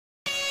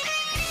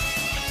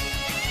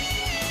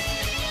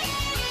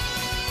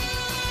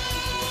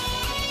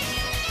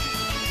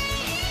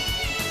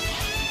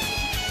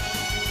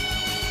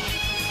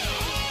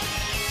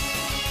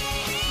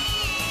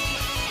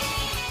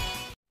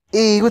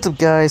Hey, what's up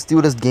guys,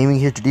 DBZ Gaming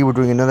here. Today we're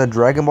doing another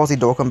Dragon Ball Z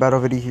Dokkan battle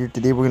video here.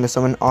 Today we're going to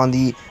summon on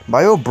the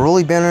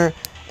BROLY banner.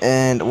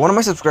 And one of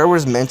my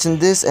subscribers mentioned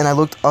this, and I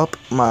looked up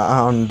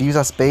on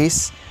DBZ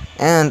Space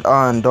and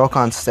on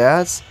Dokkan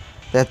Stats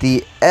that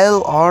the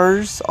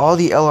LRs, all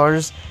the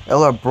LRs,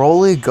 LR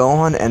Broly,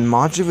 Gohan, and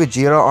Majin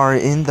Vegeta are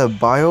in the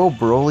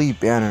BROLY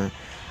banner.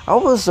 I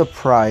was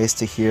surprised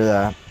to hear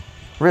that.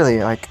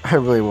 Really, like, I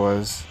really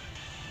was.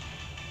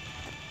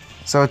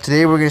 So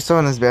today we're going to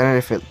summon this banner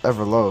if it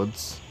ever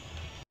loads.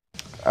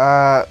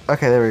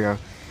 Okay, there we go.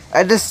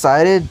 I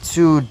decided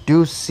to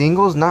do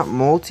singles, not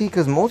multi,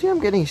 because multi I'm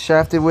getting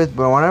shafted with,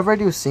 but whenever I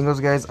do singles,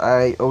 guys,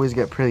 I always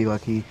get pretty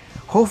lucky.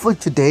 Hopefully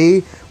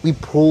today we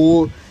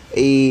pull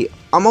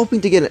I'm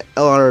hoping to get an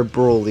LR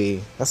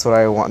Broly. That's what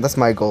I want. That's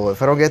my goal.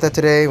 If I don't get that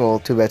today, well,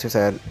 too bad, too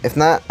sad. If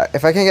not,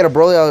 if I can't get a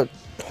Broly, I'll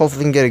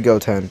hopefully get a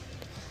Goten.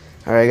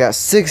 Alright, I got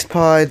 6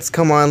 pods.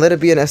 Come on, let it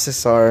be an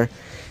SSR.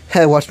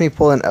 Hey, watch me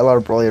pull an LR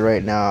Broly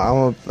right now. I'm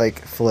gonna, like,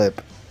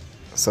 flip.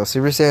 So,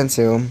 Super Saiyan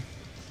 2.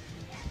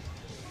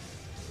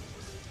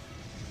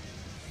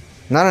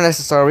 Not an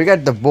SSR. We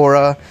got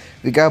Deborah.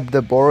 We got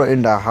Deborah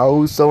in the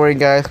house. Don't worry,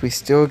 guys. We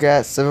still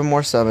got 7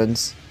 more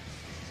summons.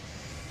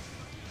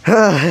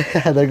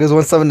 There goes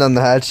one summon down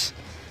the hatch.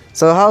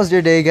 So, how's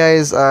your day,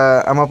 guys?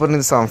 I'm uploading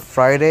this on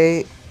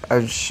Friday.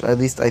 At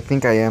least I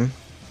think I am.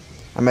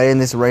 I'm editing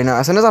this right now.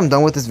 As soon as I'm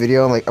done with this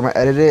video, like, I'm gonna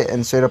edit it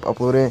and straight up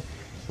upload it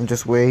and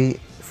just wait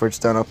for it's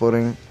done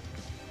uploading.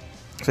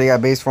 So, you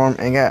got base form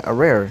and got a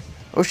rare.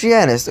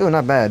 Oceanus. Ooh,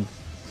 not bad.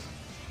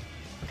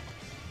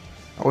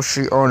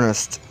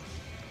 Oceanus.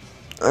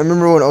 I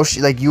remember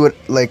when you would,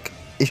 like,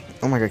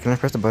 oh my god, can I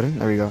press the button?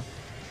 There we go.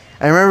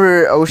 I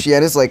remember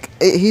Oceanus, like,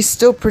 he's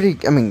still pretty,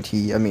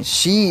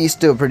 she's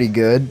still pretty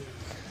good.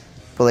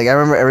 But, like, I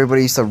remember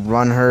everybody used to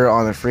run her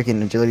on the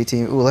freaking agility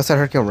team. Ooh, let's have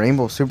her kill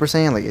Rainbow Super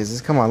Saiyan. Like, is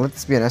this, come on, let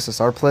this be an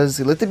SSR,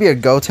 please. Let it be a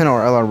Goten or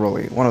LR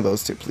Broly. One of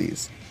those two,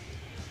 please.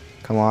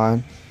 Come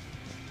on.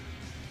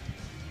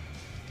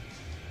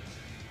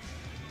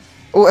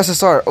 Oh,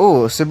 SSR.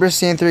 Oh, Super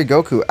Saiyan 3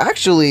 Goku.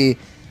 Actually,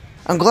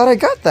 I'm glad I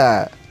got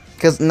that.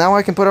 Because now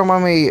I can put him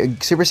on my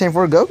Super Saiyan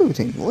 4 Goku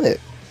team. Lit.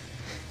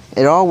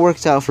 It all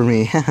works out for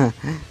me.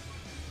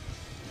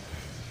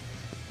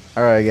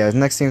 Alright, guys.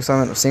 Next team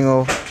summon.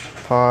 Single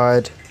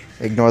pod.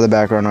 Ignore the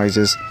background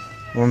noises.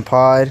 1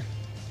 pod.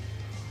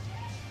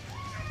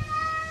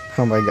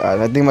 Oh my god.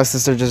 I think my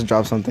sister just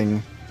dropped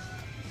something.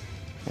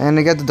 And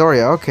I got the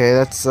Doria. Okay,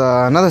 that's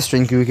another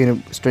strength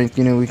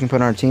unit we can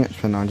put on our team.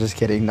 No, I'm just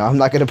kidding. No, I'm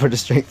not going to put a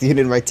strength unit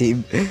in my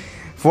team.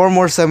 4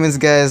 more summons,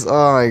 guys.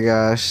 Oh my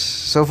gosh.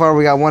 So far,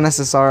 we got 1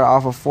 SSR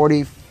off of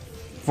 40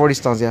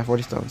 stones. Yeah,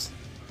 40 stones.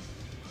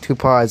 2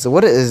 pods. So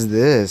what is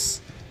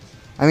this?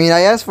 I mean,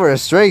 I asked for a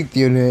strength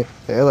unit,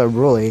 the LR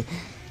Broly,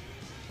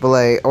 but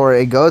like, or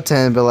a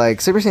Goten, but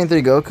like Super Saiyan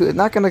 3 Goku,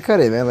 not gonna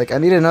cut it, man. Like, I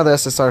need another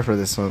SSR for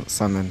this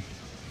summon.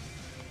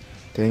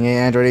 Dang it,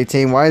 Android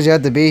 18. Why does you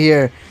have to be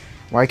here?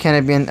 Why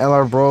can't it be an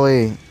LR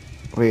Broly?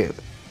 Wait,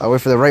 I'll wait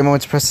for the right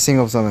moment to press the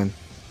single summon.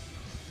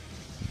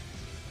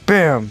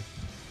 Bam!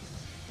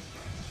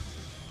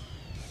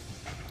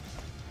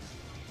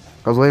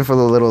 I was waiting for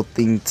the little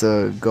thing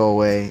to go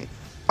away.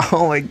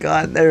 Oh my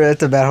god,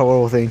 that's a bad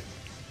horrible thing.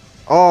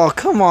 Oh,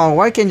 come on,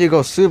 why can't you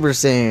go Super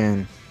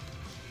Saiyan?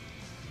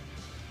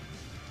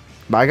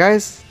 Bye,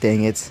 guys?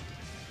 Dang it.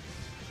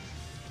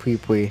 Pui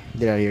pui.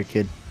 Get out of here,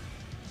 kid.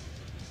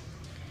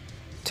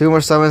 2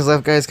 more summons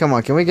left, guys. Come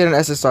on, can we get an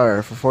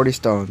SSR for 40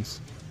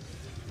 stones?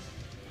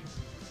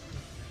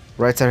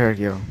 Right side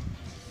Hercule.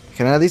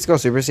 Can I at least go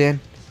Super Saiyan?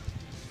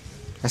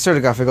 I swear to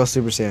god, if I go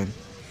Super Saiyan.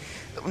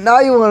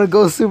 Now you want to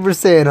go Super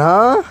Saiyan,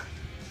 huh?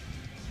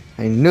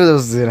 I knew this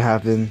was going to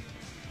happen.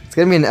 It's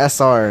going to be an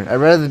SR. I'd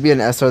rather be an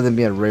SR than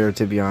be a rare,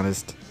 to be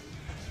honest.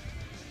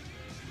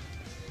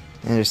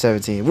 And there's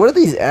 17. What are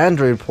these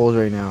Android pulls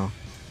right now?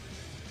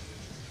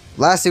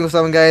 Last single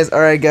summon, guys.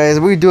 Alright,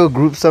 guys. We do a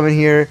group summon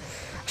here.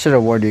 I should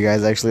have warned you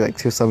guys, actually, like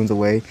 2 summons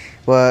away.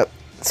 But,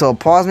 so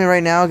pause me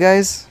right now,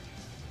 guys.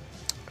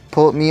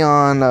 Pull me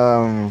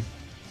on,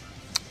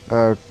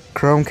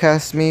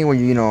 Chromecast me, where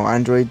you know,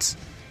 Androids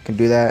can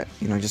do that,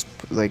 you know, just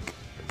like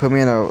put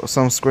me in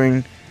some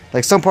screen,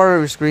 like some part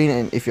of your screen,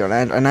 and if you're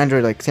on an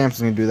Android, like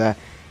Samsung can do that,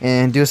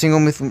 and do a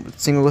single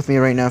with me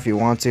right now if you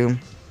want to.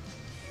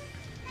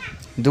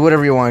 Do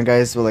whatever you want,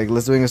 guys. But like,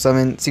 let's do a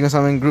single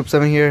summon, group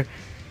summon here.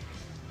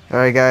 All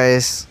right,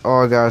 guys.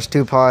 Oh gosh,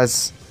 2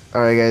 pods.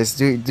 All right, guys.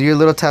 Do your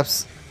little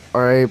taps.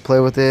 All right,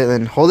 play with it,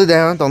 then hold it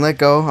down. Don't let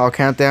go. I'll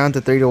count down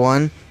to 3 to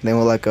 1. Then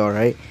we'll let go. All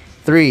right,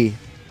 3,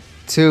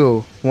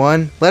 2,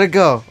 1, let it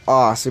go.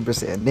 Aw, Super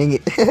Saiyan, dang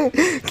it.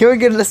 Can we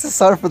get an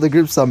SSR for the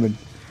group summon?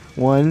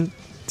 1,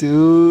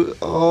 2,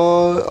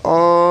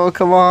 oh,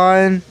 come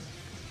on.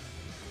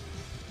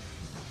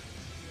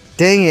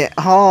 Dang it.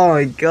 Oh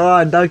my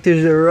god, Dr.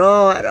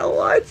 Giro, I don't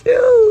want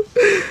you.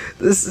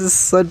 This is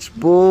such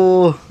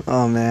bull.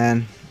 Oh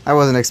man. I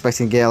wasn't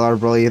expecting to get LR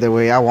Broly either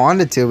way. I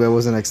wanted to, but I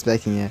wasn't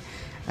expecting it.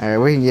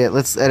 Alright,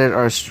 let's edit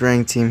our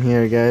strength team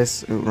here,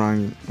 guys. Ooh,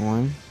 wrong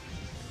one.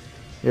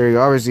 Here we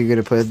go. Obviously, you're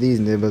gonna put these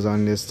nibbles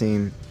on this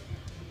team.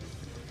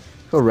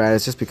 Go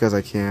Raditz just because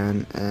I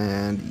can,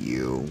 and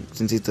you,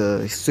 since he's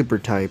a super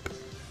type.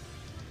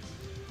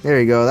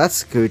 There you go.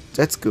 That's good.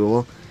 That's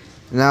cool.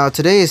 Now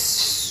today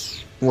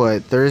is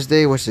what,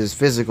 Thursday, which is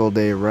physical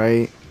day,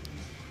 right?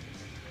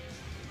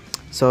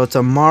 So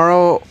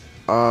tomorrow,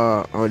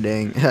 oh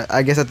dang,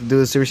 I guess I have to do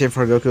the Super Saiyan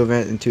 4 Goku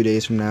event in 2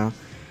 days from now.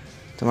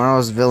 Tomorrow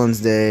is Villain's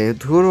Day.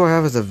 Who do I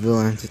have as a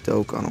villain to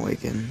Dokkan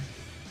Awaken?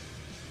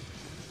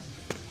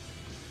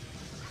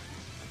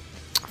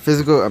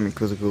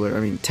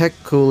 Tech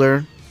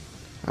cooler,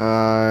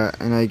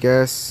 and I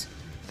guess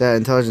that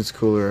intelligence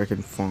cooler I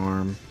can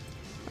farm.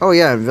 Oh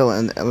yeah,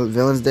 Villain's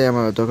Day. I'm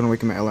gonna Dokkan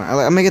Awaken my LR.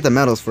 I'm gonna get the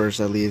medals first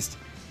at least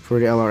for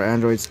the LR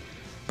androids.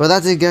 But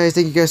that's it, guys.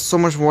 Thank you guys so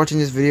much for watching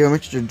this video.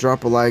 Make sure to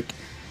drop a like.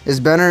 This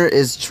banner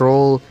is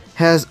troll,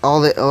 has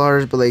all the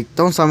LRs, but like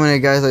don't summon it,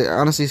 guys. Like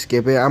honestly,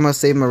 skip it. I'm gonna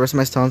save my rest of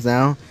my stones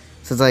now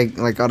since I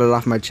got it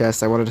off my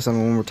chest. I wanted to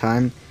summon one more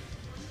time.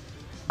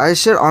 I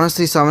should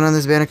honestly summon on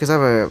this banner because I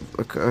have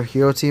a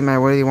hero team. I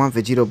really want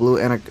Vegito Blue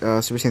and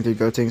a Super Saiyan 3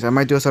 Gotenks. I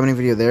might do a summoning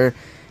video there.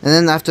 And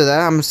then after that,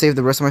 I'm going to save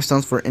the rest of my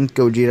stones for Int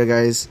Gogeta,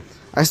 guys.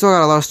 I still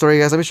got a lot of story,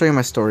 guys. Let me show you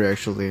my story,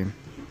 actually.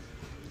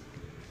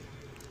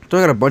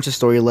 Still got a bunch of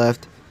story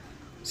left.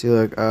 See,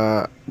 look,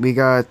 we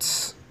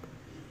got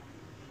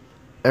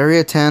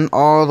Area 10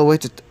 all the way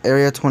to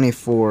Area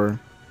 24.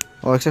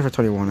 Well, except for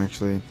 21,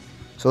 actually.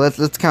 So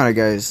let's count it,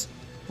 guys.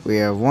 We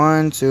have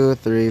 1, 2,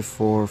 3,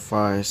 4,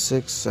 5,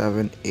 6,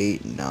 7,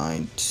 8,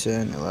 9,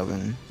 10,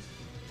 11.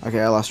 Okay,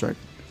 I lost track.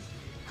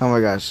 Oh my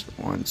gosh.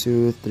 1,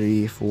 2,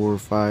 3, 4,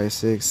 5,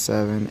 6,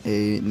 7,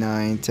 8,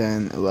 9,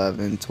 10,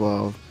 11,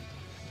 12,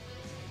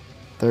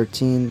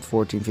 13,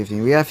 14,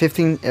 15. We have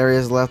 15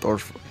 areas left, or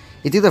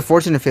it's either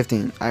 14 or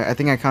 15. I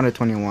think I counted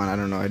 21. I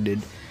don't know. I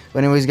did.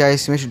 But anyways,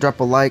 guys, make sure to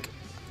drop a like,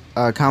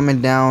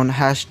 comment down,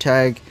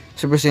 hashtag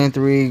Super Saiyan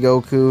 3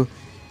 Goku,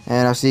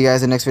 and I'll see you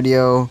guys in the next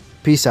video.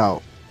 Peace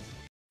out.